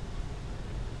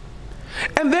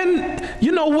 And then,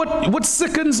 you know what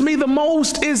sickens me the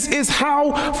most is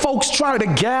how folks try to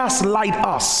gaslight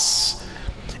us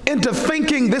into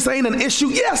thinking this ain't an issue.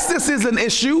 Yes, this is an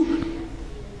issue.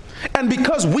 And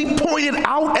because we point it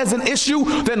out as an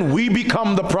issue, then we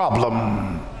become the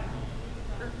problem.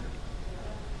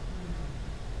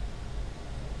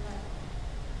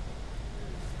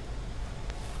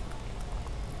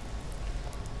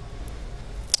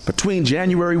 Between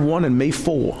January 1 and May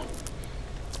 4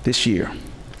 this year,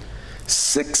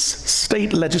 6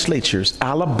 state legislatures,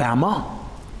 Alabama,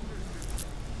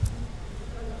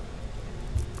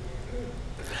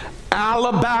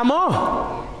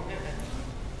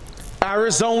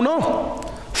 Arizona,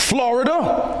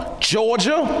 Florida,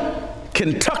 Georgia,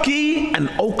 Kentucky, and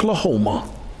Oklahoma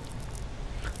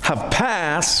have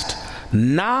passed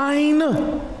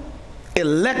 9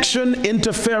 election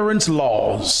interference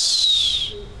laws.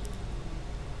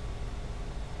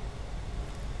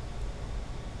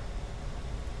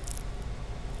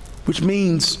 Which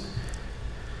means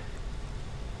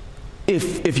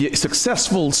if you're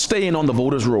successful staying on the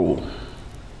voters' roll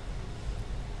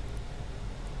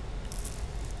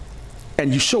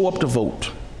and you show up to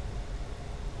vote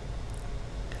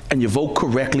and you vote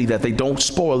correctly, that they don't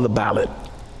spoil the ballot,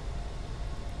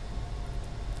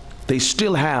 they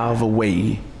still have a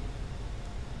way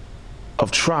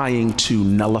of trying to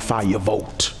nullify your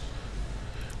vote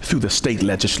through the state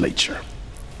legislature.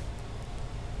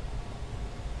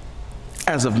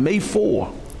 As of May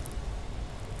 4,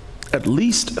 at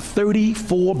least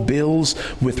 34 bills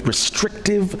with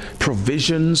restrictive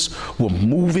provisions were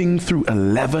moving through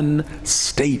 11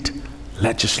 state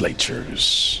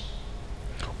legislatures.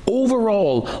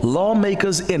 Overall,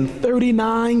 lawmakers in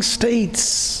 39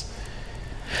 states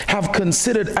have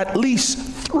considered at least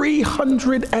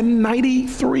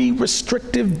 393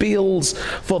 restrictive bills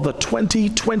for the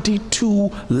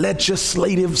 2022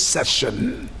 legislative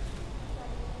session.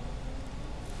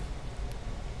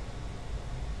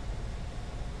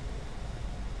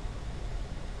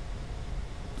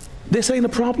 This ain't a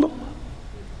problem.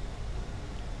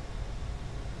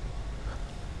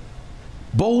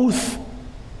 Both,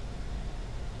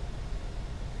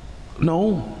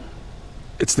 no,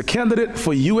 it's the candidate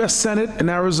for U.S. Senate in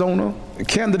Arizona, the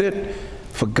candidate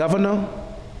for governor,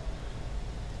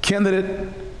 candidate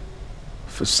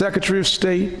for Secretary of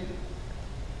State,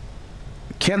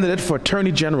 candidate for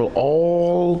Attorney General,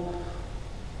 all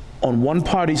on one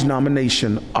party's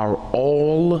nomination, are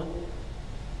all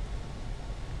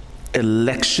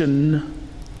election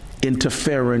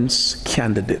interference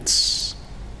candidates.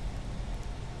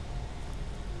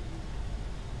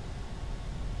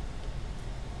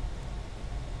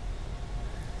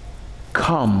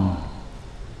 Come,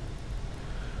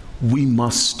 we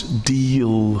must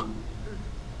deal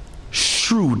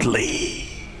shrewdly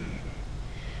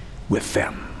with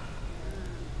them.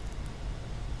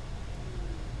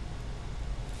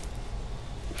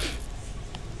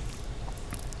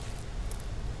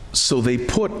 So they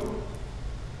put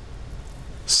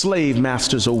slave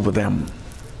masters over them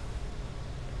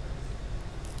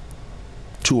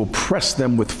to oppress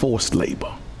them with forced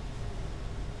labor.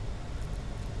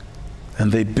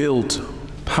 And they built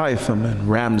Pithom and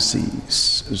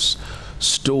Ramses as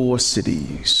store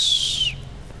cities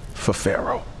for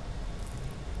Pharaoh.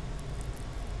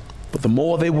 But the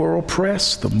more they were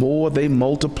oppressed, the more they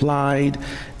multiplied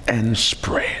and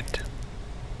spread,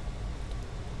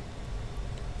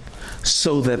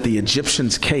 so that the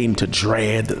Egyptians came to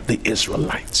dread the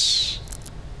Israelites.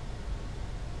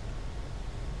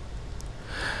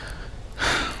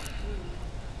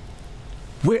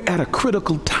 We're at a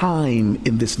critical time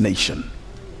in this nation.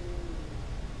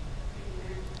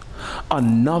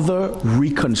 Another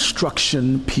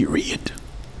Reconstruction period.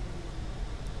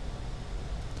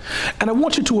 And I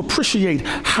want you to appreciate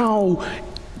how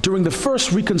during the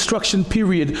first Reconstruction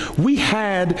period, we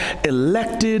had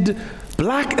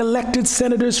black elected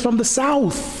senators from the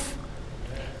South.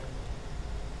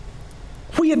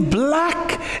 We had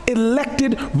black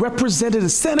elected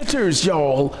representative senators,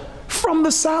 y'all, from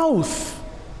the South.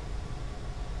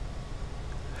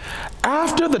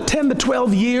 After the 10 to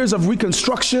 12 years of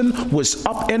Reconstruction was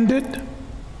upended,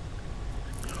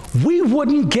 we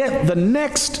wouldn't get the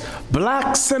next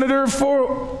black senator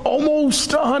for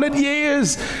almost 100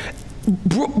 years.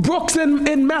 Brooks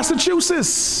in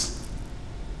Massachusetts.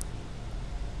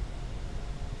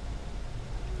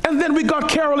 And then we got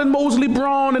Carolyn Moseley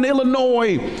Braun in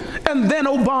Illinois, and then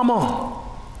Obama.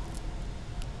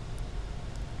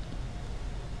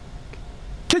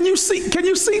 Can you see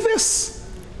this?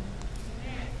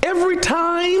 Every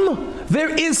time there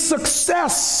is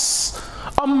success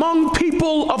among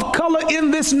people of color in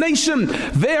this nation,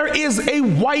 there is a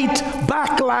white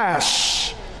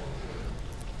backlash.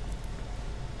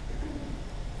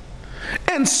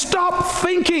 And stop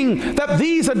thinking that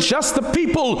these are just the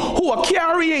people who are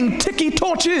carrying tiki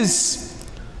torches.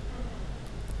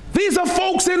 These are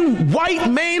folks in white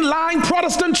mainline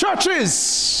Protestant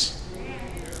churches.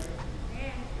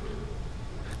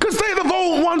 Because they're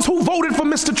the ones who voted for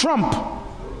Mr. Trump.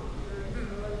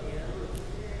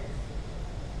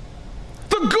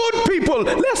 The good people,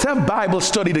 let's have Bible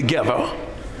study together.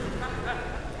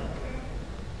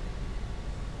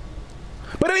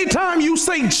 But anytime you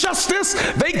say justice,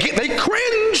 they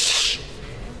cringe.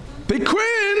 They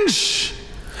cringe.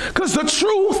 Because the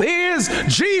truth is,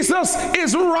 Jesus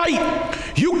is right.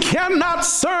 You cannot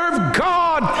serve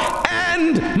God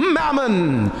and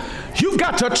mammon. You've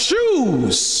got to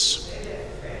choose.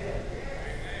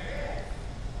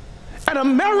 And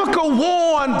America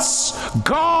wants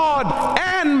God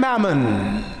and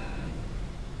mammon.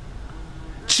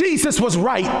 Jesus was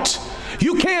right.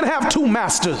 You can't have two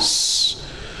masters.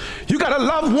 You got to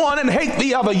love one and hate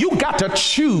the other. You got to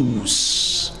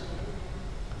choose.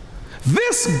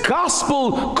 This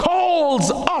gospel calls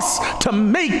us to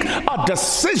make a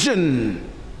decision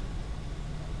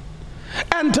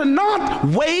and to not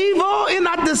waver in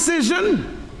that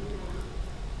decision,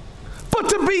 but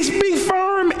to be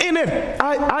firm in it.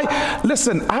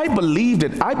 Listen, I believed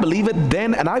it. I believe it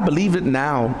then, and I believe it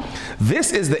now.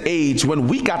 This is the age when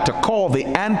we got to call the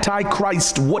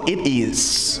Antichrist what it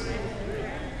is.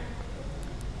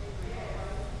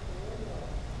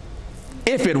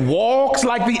 If it walks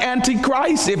like the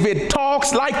Antichrist, if it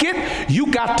talks like it,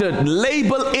 you got to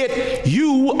label it,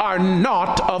 you are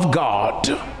not of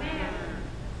God.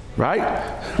 Right?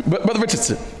 Brother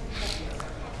Richardson.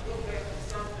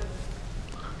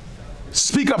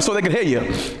 Speak up so they can hear you.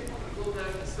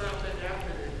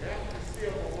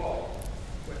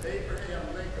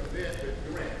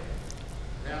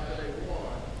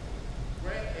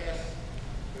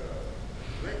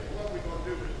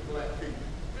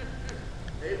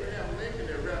 Abraham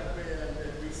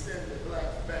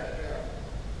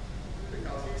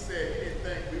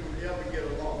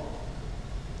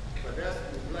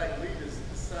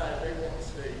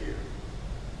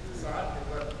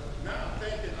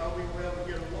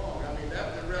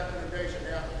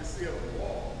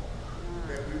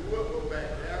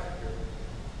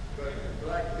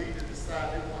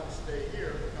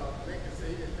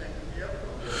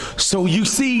So you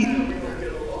see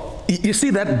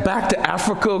that back to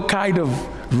Africa kind of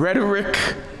rhetoric,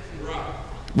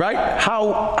 right?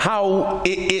 How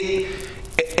it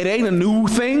ain't a new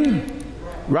thing,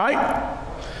 right?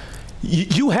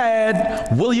 You had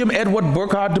William Edward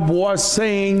Burghardt Du Bois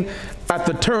saying at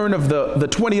the turn of the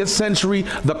 20th century,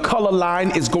 the color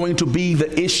line is going to be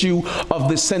the issue of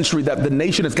this century that the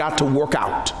nation has got to work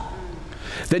out.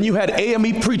 Then you had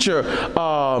AME preacher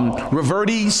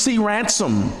Reverdy C.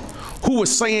 Ransom, who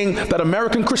was saying that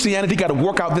American Christianity got to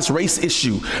work out this race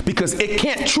issue, because it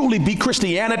can't truly be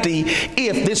Christianity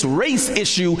if this race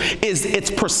issue is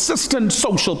its persistent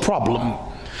social problem.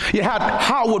 You had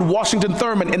Howard Washington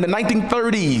Thurman in the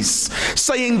 1930s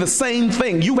saying the same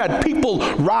thing. You had people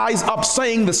rise up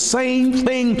saying the same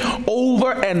thing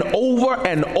over and over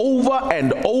and over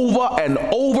and over and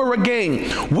over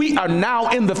again. We are now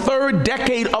in the third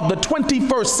decade of the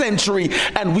 21st century,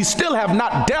 and we still have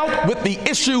not dealt with the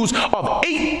issues of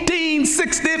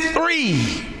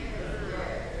 1863.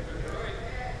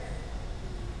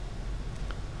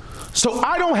 So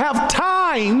I don't have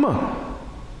time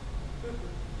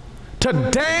to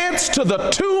dance to the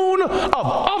tune of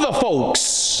other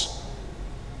folks.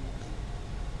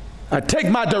 I take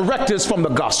my directives from the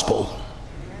gospel.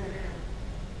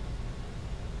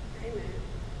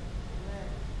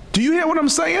 Do you hear what I'm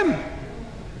saying?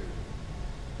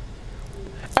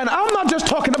 And I'm not just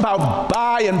talking about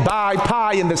by and by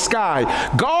pie in the sky.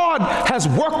 God has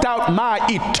worked out my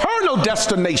eternal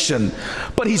destination,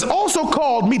 but he's also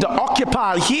called me to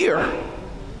occupy here.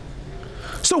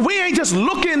 So we ain't just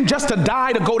looking just to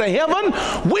die to go to heaven.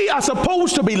 We are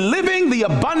supposed to be living the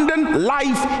abundant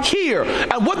life here.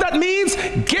 And what that means,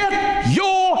 get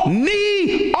your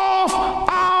knee off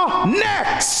our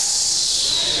necks.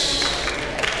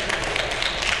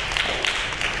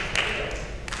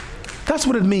 That's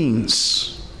what it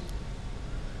means.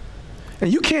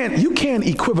 And you can't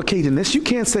equivocate in this. You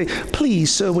can't say,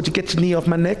 please, sir, would you get your knee off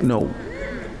my neck? No.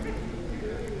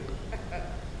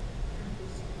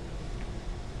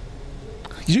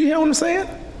 You hear what I'm saying?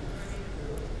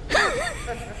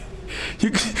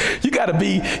 you gotta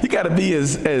be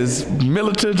as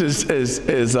militant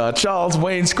as Charles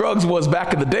Wayne Scruggs was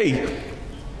back in the day,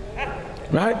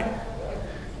 right?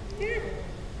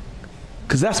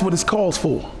 Because that's what it calls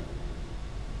for.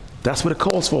 That's what it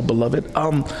calls for, beloved.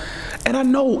 And I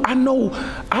know.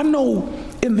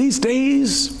 In these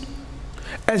days,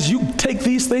 as you take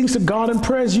these things to God in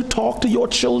prayer, as you talk to your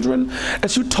children,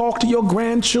 as you talk to your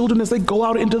grandchildren as they go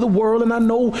out into the world, and I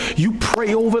know you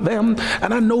pray over them,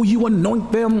 and I know you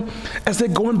anoint them as they're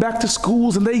going back to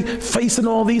schools and they facing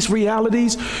all these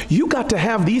realities, you got to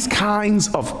have these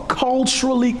kinds of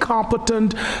culturally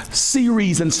competent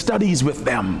series and studies with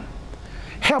them.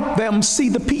 Help them see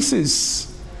the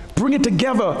pieces, bring it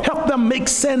together, help them make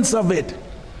sense of it.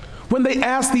 When they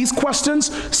ask these questions,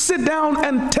 sit down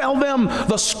and tell them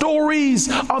the stories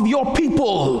of your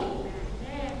people.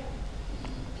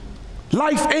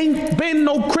 Life ain't been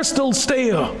no crystal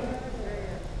stair.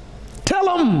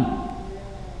 Tell them.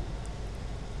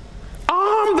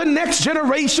 Arm the next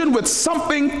generation with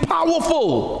something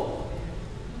powerful.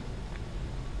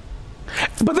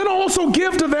 But then also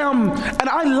give to them, and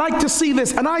I like to see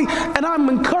this, and I'm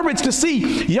encouraged to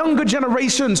see younger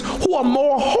generations who are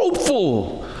more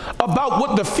hopeful about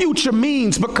what the future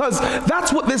means, because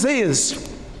that's what this is.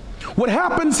 What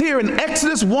happens here in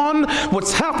Exodus 1,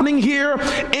 what's happening here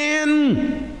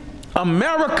in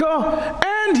America,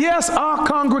 and yes, our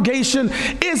congregation,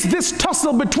 is this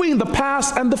tussle between the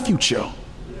past and the future.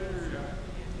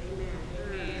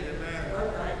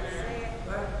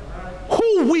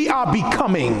 Who we are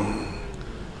becoming,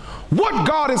 what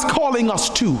God is calling us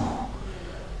to.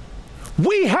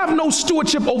 We have no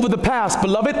stewardship over the past,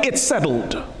 beloved. It's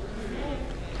settled.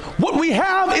 What we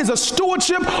have is a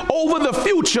stewardship over the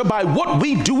future by what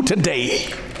we do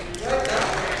today.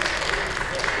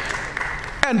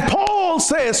 And Paul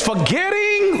says,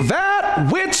 forgetting that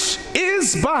which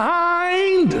is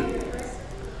behind,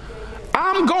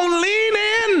 I'm going to lean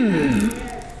in.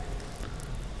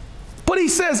 But he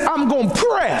says, I'm going to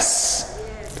press.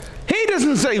 He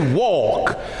doesn't say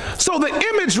walk. So the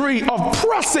imagery of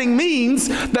pressing means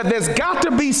that there's got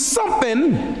to be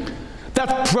something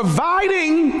that's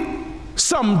providing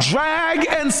some drag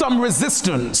and some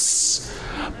resistance.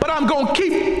 But I'm going to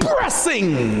keep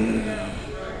pressing.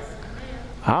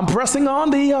 I'm pressing on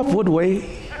the upward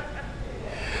way.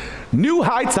 New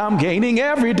heights I'm gaining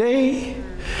every day.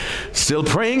 Still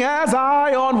praying as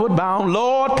I onward bound.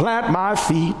 Lord, plant my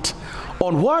feet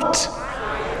on what?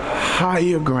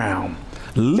 Higher ground.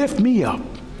 Lift me up.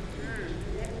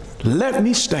 Let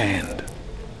me stand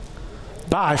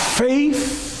by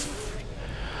faith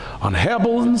on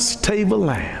heaven's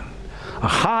tableland, a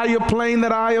higher plane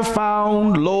that I have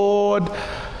found. Lord,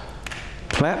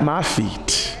 plant my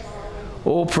feet.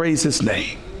 Oh, praise his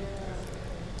name.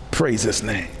 Praise his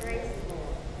name.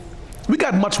 We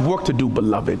got much work to do,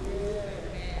 beloved.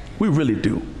 We really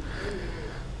do.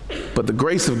 But the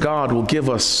grace of God will give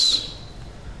us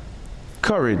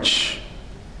courage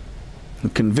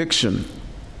and conviction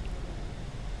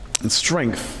and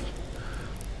strength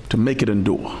to make it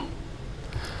endure.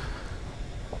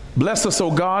 Bless us,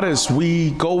 O God, as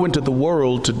we go into the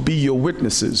world to be your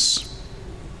witnesses,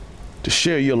 to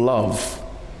share your love,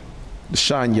 to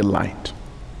shine your light.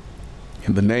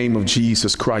 In the name of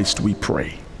Jesus Christ we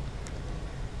pray.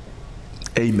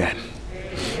 Amen.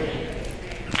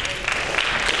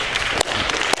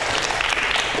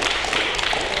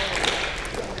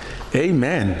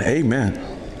 Amen. Amen.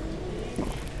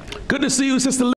 Good to see you, Sister